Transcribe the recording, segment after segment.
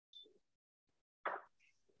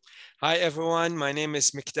Hi everyone, my name is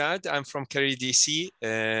Mikdad. I'm from Career DC.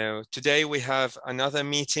 Today we have another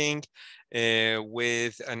meeting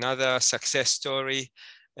with another success story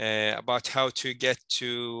about how to get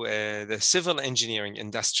to the civil engineering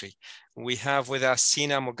industry. We have with us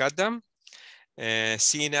Sina Moghaddam.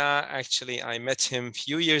 Sina, actually, I met him a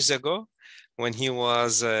few years ago when he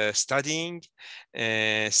was studying.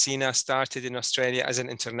 Sina started in Australia as an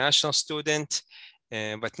international student.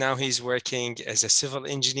 But now he's working as a civil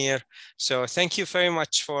engineer. So thank you very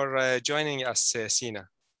much for joining us, Sina.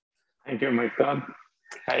 Thank you, Michael.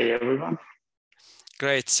 Hi, everyone.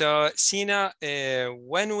 Great. So Sina,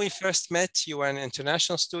 when we first met, you were an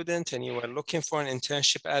international student and you were looking for an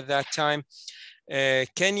internship at that time.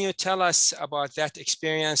 Can you tell us about that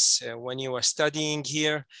experience when you were studying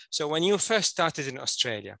here? So when you first started in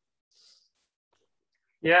Australia.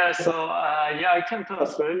 Yeah, so I came to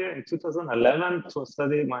Australia in 2011 to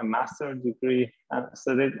study my master's degree. I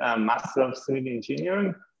studied Master of Civil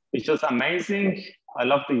Engineering, which was amazing. I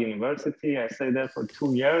loved the university. I stayed there for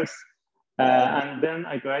 2 years. And then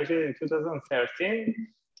I graduated in 2013.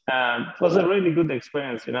 It was a really good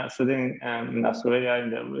experience, studying in Australia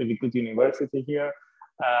in a really good university here.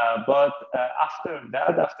 But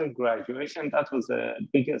after graduation, that was the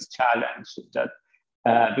biggest challenge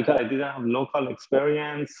because I didn't have local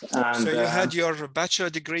experience. And, so you had your bachelor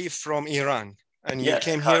degree from Iran and you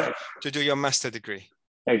came here to do your master degree.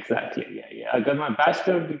 Exactly, yeah. I got my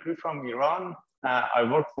bachelor degree from Iran. I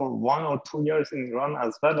worked for 1 or 2 years in Iran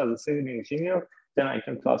as well as a civil engineer. Then I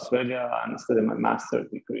came to Australia and studied my master's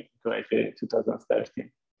degree, graduated in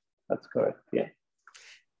 2013. That's correct, yeah.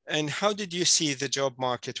 And how did you see the job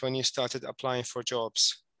market when you started applying for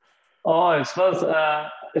jobs? Oh, it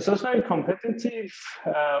was very competitive,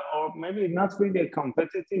 or maybe not really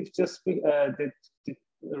competitive. Just the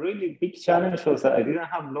really big challenge was that I didn't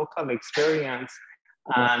have local experience,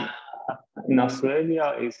 and in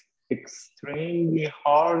Australia, it's extremely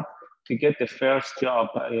hard to get the first job.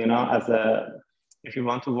 If you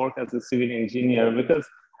want to work as a civil engineer, because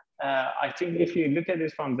I think if you look at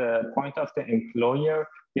it from the point of the employer,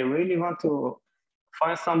 they really want to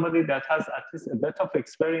find somebody that has at least a bit of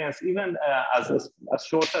experience, even as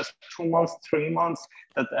short as 2 months, 3 months,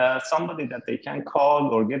 that somebody that they can call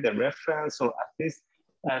or get a reference, or at least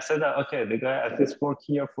say that, okay, the guy at least worked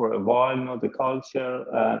here for a while, know the culture,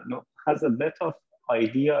 has a bit of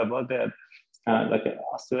idea about the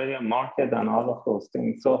Australian market and all of those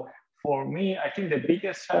things. So for me, I think the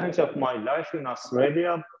biggest challenge of my life in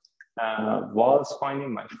Australia was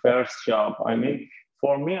finding my first job.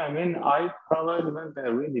 For me, I probably went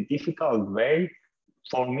a really difficult way.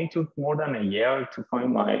 For me, it took more than a year to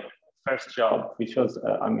find my first job, which was,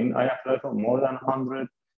 I applied for more than 100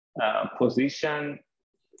 positions.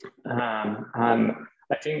 And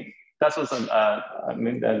I think that was,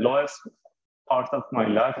 the lowest part of my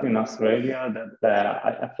life in Australia, that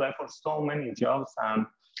I applied for so many jobs and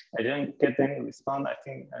I didn't get any response. I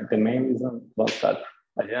think the main reason was that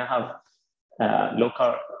I didn't have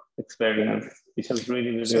local experience, which was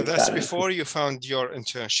really so that's challenging. Before you found your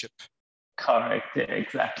internship. Correct, yeah,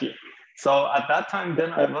 exactly. So at that time,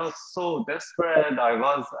 then I was so desperate. I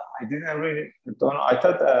didn't really don't know. I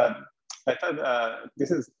thought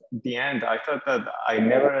this is the end. I thought that I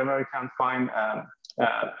never ever can find.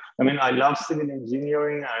 I love civil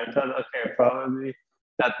engineering. I thought, okay, probably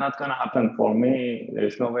that's not gonna happen for me.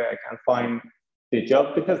 There's no way I can find the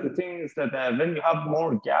job, because the thing is that when you have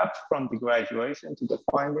more gaps from the graduation to the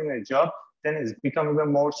finding a job, then it's becoming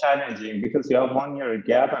even more challenging, because you have 1 year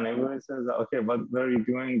gap and everyone says, okay, what were you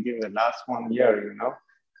doing during the last 1 year,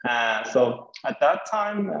 So at that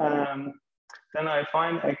time, then I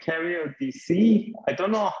find a career DC. I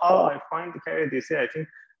don't know how I find the career DC. I think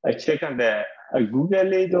I check on I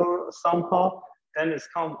Google it or somehow, then it's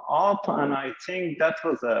come up, and I think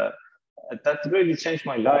that really changed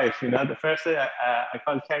my life. The first day I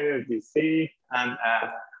called Career DC, and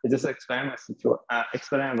I just explained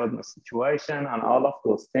about my situation and all of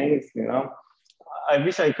those things. I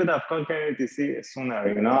wish I could have called Career DC sooner.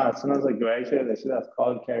 As soon as I graduated, I should have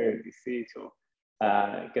called Career DC to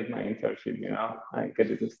get my internship. And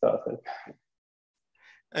get it started.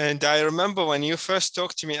 And I remember when you first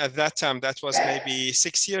talked to me at that time, that was maybe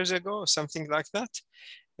 6 years ago or something like that.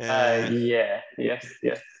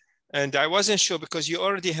 Yes. And I wasn't sure, because you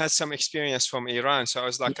already had some experience from Iran. So I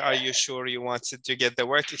was like, Are you sure you wanted to get the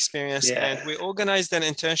work experience? And we organized an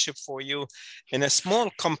internship for you in a small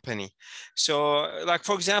company. So like,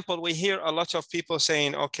 for example, we hear a lot of people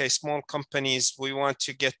saying, okay, small companies, we want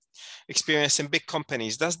to get experience in big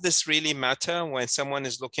companies. Does this really matter when someone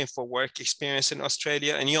is looking for work experience in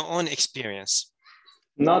Australia and your own experience?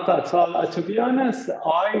 Not at all. To be honest,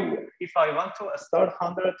 if I want to start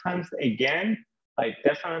 100 times again, I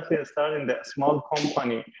definitely start in the small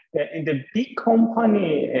company. In the big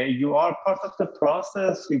company, you are part of the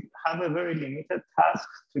process. You have a very limited task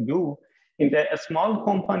to do. In the small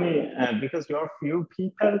company, because you are few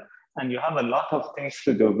people and you have a lot of things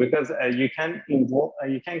to do, because you can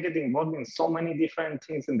get involved in so many different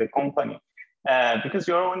things in the company. Because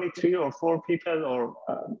you are only 3 or 4 people, or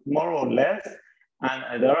more or less,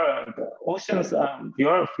 and there are oceans, you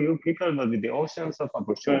are a few people, but with the oceans of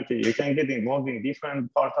opportunity, you can get involved in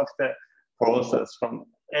different part of the process. From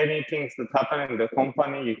anything that happen in the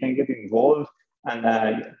company, you can get involved. And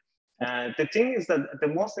the thing is that the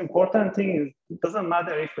most important thing is, it doesn't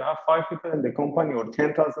matter if you have 5 people in the company or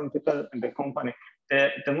 10,000 people in the company.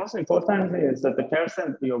 The most important thing is that the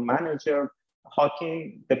person, your manager,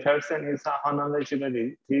 Hawking, the person is how knowledgeable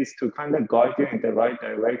it is to kind of guide you in the right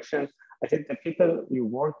direction. I think the people you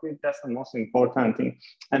work with, that's the most important thing.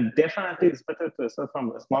 And definitely it's better to start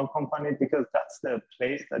from a small company, because that's the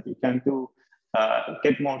place that you can do,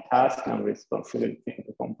 get more tasks and responsibility in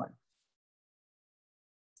the company.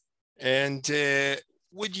 And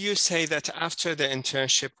would you say that after the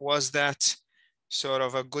internship, was that sort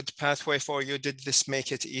of a good pathway for you? Did this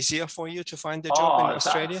make it easier for you to find a job in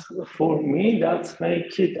Australia? For me, that's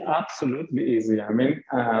make it absolutely easy. I mean,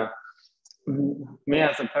 me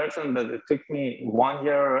as a person, that it took me 1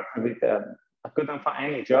 year with I couldn't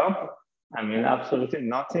find any job. I mean, absolutely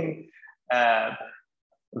nothing.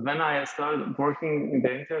 When I started working in the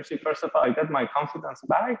internship, first of all, I got my confidence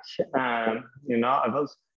back. You know, I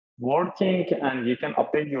was working, and you can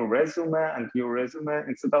update your resume, and your resume,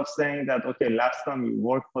 instead of saying that, okay, last time you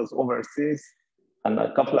worked was overseas and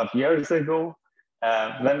a couple of years ago,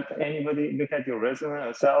 when anybody look at your resume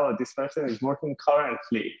and say, oh, this person is working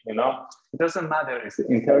currently, you know, it doesn't matter if it's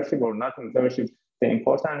internship or not internship. The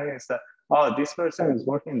important thing is that, oh, this person is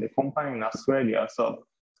working in the company in Australia. So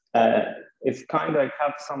it's kind of like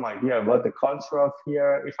have some idea about the culture of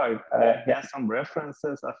here. If I have some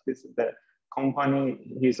references of this, the company,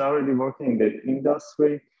 he's already working in the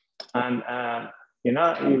industry. And, you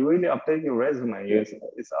know, you really update your resume.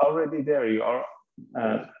 It's already there. You are,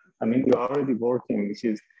 I mean, you're already working, which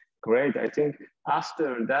is great. I think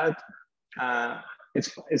after that,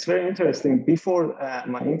 it's very interesting. Before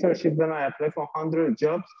my internship, when I applied for 100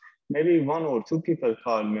 jobs, maybe 1 or 2 people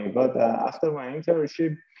called me. But after my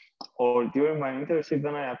internship, or during my internship,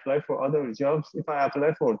 when I apply for other jobs, if I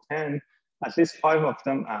apply for 10, at least 5 of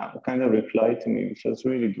them kind of replied to me, which was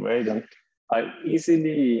really great. And I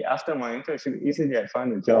easily, after my internship, I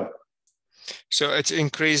found a job. So it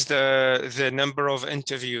increased the number of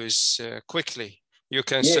interviews quickly. You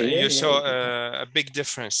can you saw a big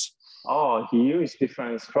difference. Oh, huge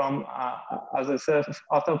difference from, as I said,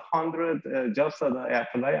 out of 100 jobs that I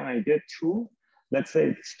apply and I get 2, let's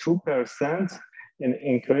say it's 2%, and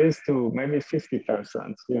increase to maybe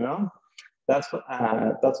 50%, you know? That's what,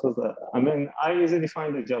 I mean, I easily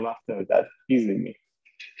find a job after that, easily.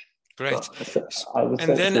 Great.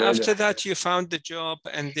 And then after that, you found the job,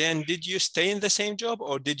 and then did you stay in the same job,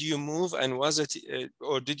 or did you move, and was it,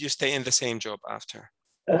 or did you stay in the same job after?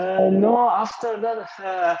 No, after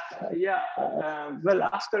that, well,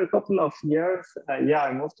 after a couple of years,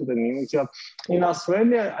 I moved to the new job. In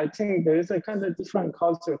Australia, I think there is a kind of different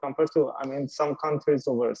culture compared to, I mean, some countries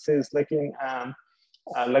overseas, like in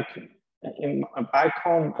back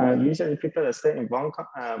home, usually people stay in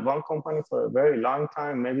one company for a very long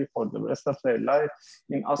time, maybe for the rest of their life.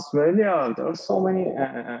 In Australia, there are so many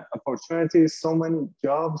opportunities, so many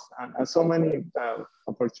jobs, and so many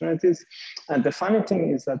opportunities. And the funny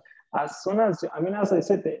thing is that as soon as, I mean, as I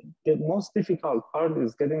said, the most difficult part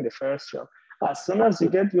is getting the first job. As soon as you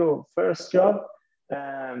get your first job,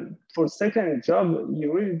 for second job,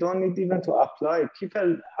 you really don't need even to apply.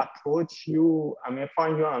 People approach you, I mean,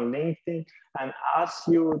 find you on LinkedIn and ask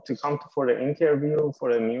you to come for the interview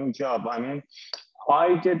for a new job. I mean,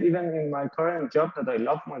 I get, even in my current job that I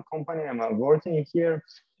love my company and I'm working here,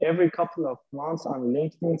 every couple of months on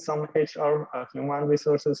LinkedIn, some HR, human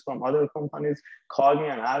resources from other companies call me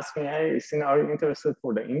and ask me, hey, Sina, are you interested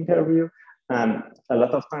for the interview? A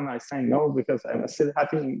lot of time I say no, because I'm still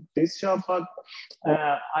happy in this job. But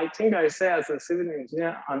I think I say, as a civil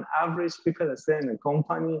engineer, on average, people stay in a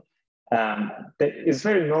company. It's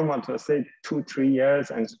very normal to stay 2-3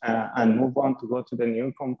 years and move on to go to the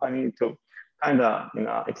new company to kind of, you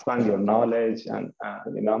know, expand your knowledge and,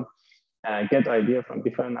 you know, get idea from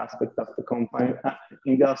different aspects of the company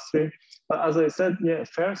industry. But as I said, yeah,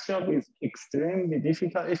 first job is extremely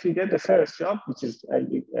difficult. If you get the first job, which is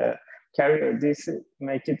career, this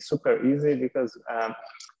make it super easy, because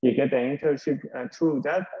you get the internship through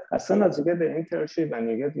that. As soon as you get the internship and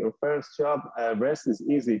you get your first job, rest is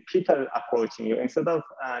easy. People approaching you instead of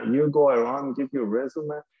you go around, give your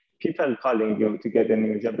resume, people calling you to get a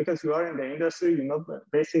new job because you are in the industry. You know,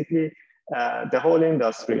 basically the whole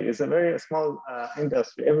industry is a very small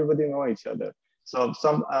industry. Everybody know each other. So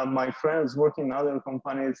some my friends working in other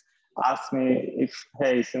companies ask me if,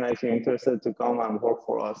 hey, Sina, if you're interested to come and work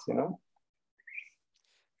for us, you know.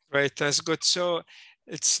 Right, that's good. So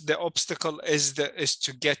it's the obstacle is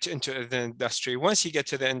to get into the industry. Once you get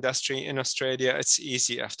to the industry in Australia, it's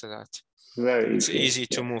easy after that. Very It's easy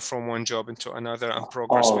to move from one job into another and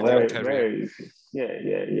progress with your career. Very easy.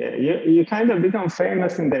 Yeah. You kind of become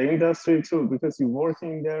famous in the industry too because you're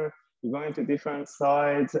working there, you're going to different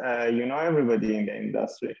sites, you know everybody in the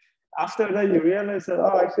industry. After that, you realize that,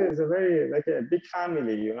 oh, actually, it's a very, like a big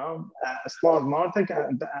family, you know, a small market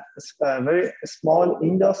and a very small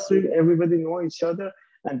industry. Everybody know each other.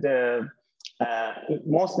 And the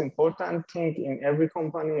most important thing in every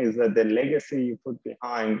company is that the legacy you put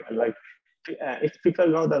behind. Like, if people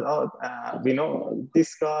know that, oh, we know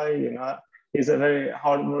this guy, you know, he's a very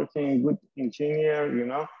hardworking, good engineer, you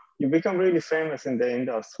know, you become really famous in the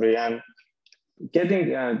industry. And getting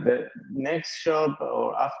the next job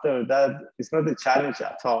or after that is not a challenge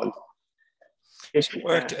at all.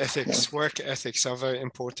 Work ethics are very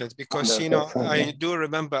important because, you know, I do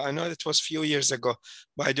remember, I know it was a few years ago,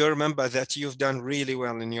 but I do remember that you've done really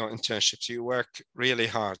well in your internships. You work really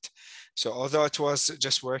hard. So although it was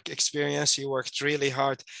just work experience, you worked really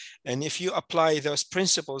hard. And if you apply those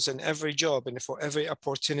principles in every job and for every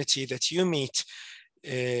opportunity that you meet,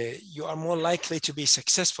 you are more likely to be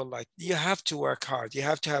successful. Like, you have to work hard. You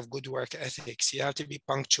have to have good work ethics. You have to be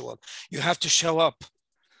punctual. You have to show up.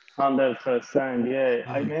 100%.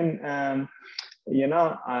 Yeah. I mean, you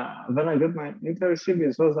know, when I got my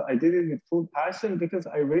internship, I did it with full passion because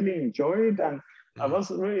I really enjoyed it. And I was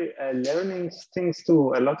really learning things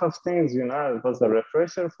too, a lot of things, you know, it was a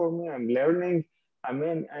refresher for me. I'm learning. I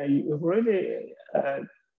mean, you really,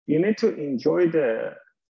 you need to enjoy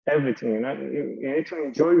everything, you know, you need to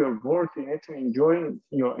enjoy your work, you need to enjoy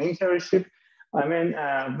your internship. I mean,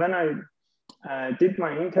 when I did my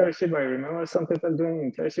internship, I remember some people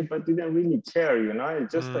doing internship but didn't really care, you know,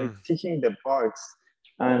 it's just like ticking the box.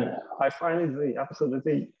 And I find it really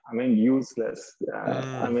absolutely, I mean, useless.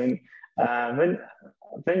 I mean,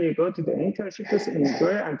 when you go to the internship, just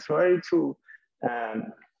enjoy and try to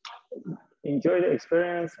enjoy the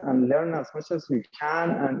experience and learn as much as you can,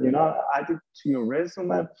 and, you know, add it to your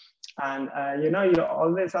resume. And you know, you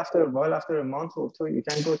always, after a while, after a month or two, you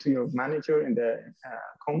can go to your manager in the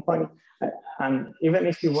company, and even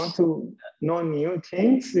if you want to know new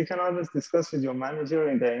things, you can always discuss with your manager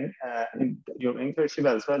in your internship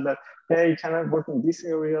as well, that, hey, can I work in these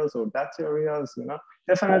areas or that areas, you know.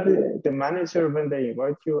 Definitely the manager, when they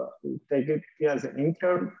invite you, they get you as an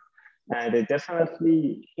intern, and they're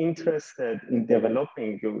definitely interested in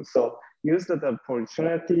developing you. So use that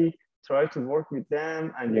opportunity, try to work with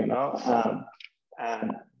them, and, you know,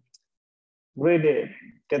 really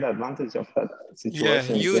get advantage of that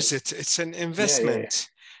situation. Yeah, use it. It's an investment.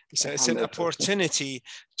 It's an opportunity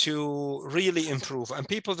to really improve. And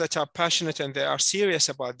people that are passionate and they are serious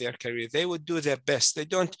about their career, they would do their best. They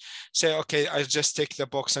don't say, okay, I'll just tick the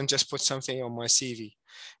box and just put something on my CV.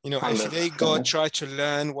 You know, if they go try to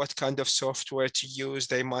learn what kind of software to use,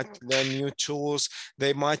 they might learn new tools,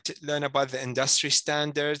 they might learn about the industry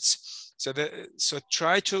standards. So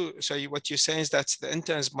what you're saying is that the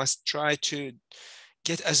interns must try to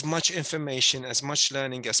get as much information, as much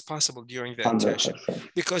learning as possible during the internship,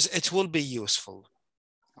 because it will be useful.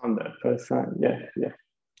 100%. Yeah.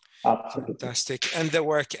 Absolutely. Fantastic. And the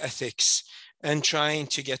work ethics, and trying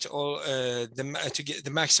to get to get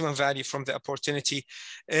the maximum value from the opportunity.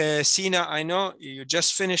 Sina, I know you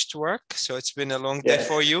just finished work, so it's been a long day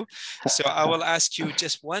for you. So I will ask you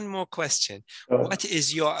just one more question. What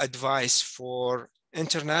is your advice for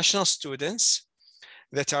international students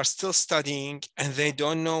that are still studying and they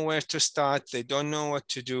don't know where to start, they don't know what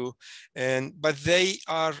to do, but they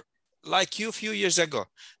are like you a few years ago,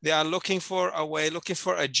 they are looking for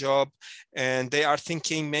a job, and they are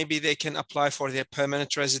thinking maybe they can apply for their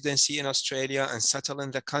permanent residency in Australia and settle in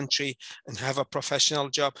the country and have a professional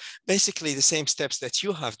job, basically the same steps that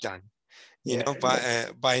you have done,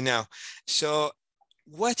 by now. So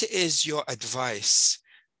what is your advice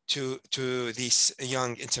to these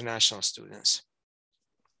young international students?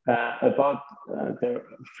 About their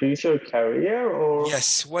future career, or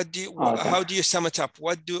yes, how do you sum it up?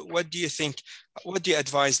 What do you think, what do you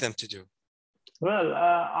advise them to do? Well,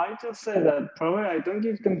 I just say that probably I don't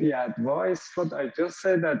give them the advice, but I just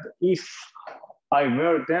say that if I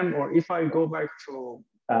wear them, or if I go back to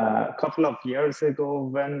a couple of years ago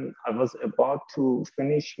when I was about to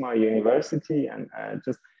finish my university and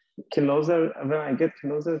just closer, when I get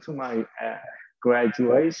closer to my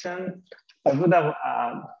graduation, I would have,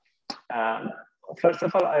 first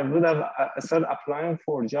of all, I would have started applying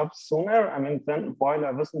for jobs sooner. I mean, then while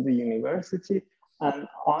I was in the university. And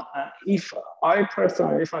if I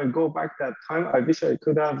personally, if I go back that time, I wish I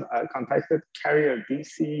could have contacted Career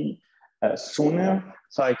DC sooner,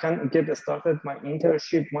 so I can get started my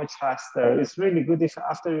internship much faster. It's really good if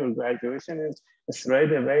after your graduation, it's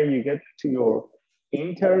straight away you get to your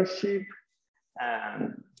internship,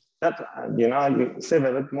 and that you save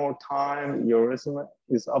a bit more time. Your resume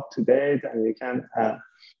is up to date, and you can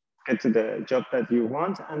get to the job that you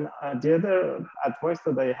want. And the other advice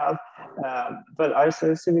that I have, well, I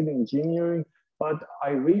studied civil engineering, but I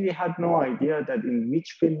really had no idea that in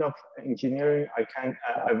which field of engineering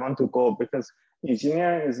I want to go, because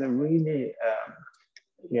engineering is a really,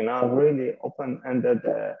 really open-ended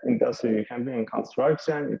industry. You can be in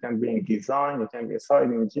construction, you can be in design, you can be a site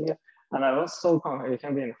engineer. And I was so confident, you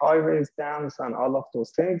can be in highways, dams, and all of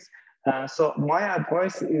those things. So my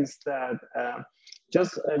advice is that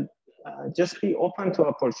just be open to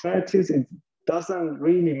opportunities. It doesn't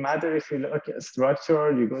really matter if you look at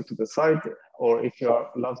structure, you go to the site, or if you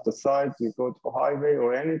love the site, you go to a highway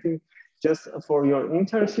or anything. Just for your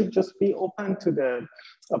internship, just be open to the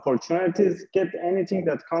opportunities. Get anything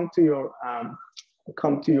that come to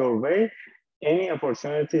your way. Any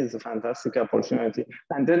opportunity is a fantastic opportunity.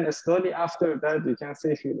 And then slowly after that, you can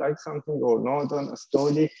say if you like something or not, then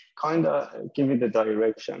slowly kind of give it the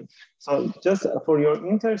direction. So just for your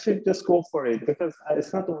internship, just go for it, because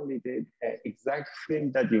it's not only the exact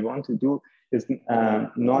thing that you want to do, is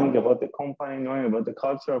knowing about the company, knowing about the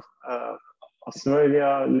culture of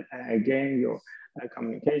Australia, again, your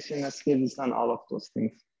communication skills and all of those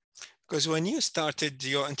things. Because when you started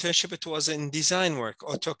your internship, it was in design work,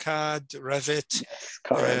 AutoCAD, Revit,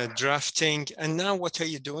 Yes, drafting. And now what are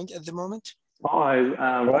you doing at the moment?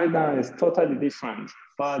 Right now it's totally different.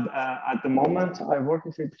 But at the moment, I work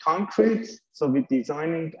with concrete. So with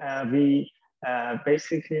designing, we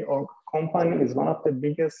basically, our company is one of the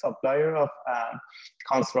biggest supplier of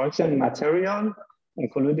construction material,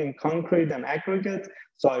 including concrete and aggregate.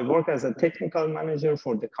 So I work as a technical manager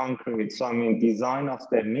for the concrete. So I mean, design of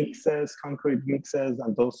the mixes, concrete mixes,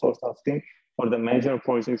 and those sorts of things for the major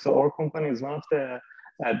projects. So our company is one of the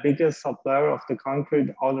biggest supplier of the concrete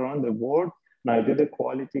all around the world. And I did the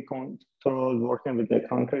quality control, working with the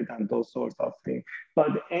concrete and those sorts of things. But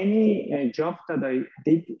any job that I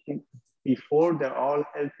did before, they're all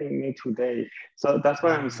helping me today. So that's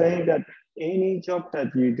why I'm saying that any job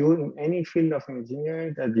that you do in any field of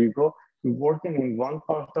engineering that you go, you're working in one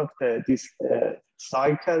part of this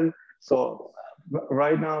cycle. So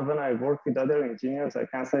right now, when I work with other engineers, I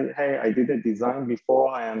can say, hey, I did a design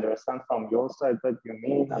before, I understand from your side what you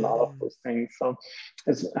mean, and all of those things. So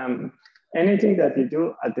it's anything that you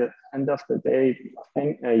do at the end of the day,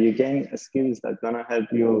 you gain skills that gonna help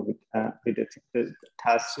you with the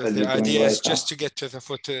task. So the idea is just to get to the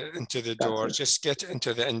foot into the door, just get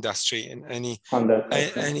into the industry, and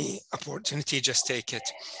any opportunity, just take it.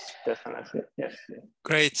 Definitely, yes.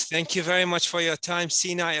 Great, thank you very much for your time,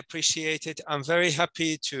 Sina. I appreciate it. I'm very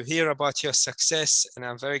happy to hear about your success, and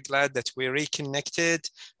I'm very glad that we reconnected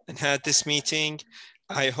and had this meeting.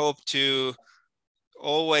 I hope to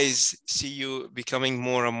always see you becoming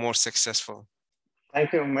more and more successful.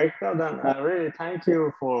 Thank you, Mikdad, and I really thank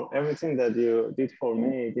you for everything that you did for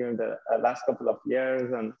me during the last couple of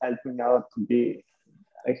years and helped me out to be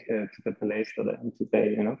to the place that I am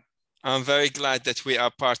today, I'm very glad that we are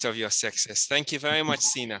part of your success. Thank you very much,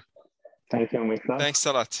 Sina. Thank you, Mikdad. Thanks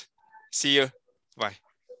a lot. See you. Bye.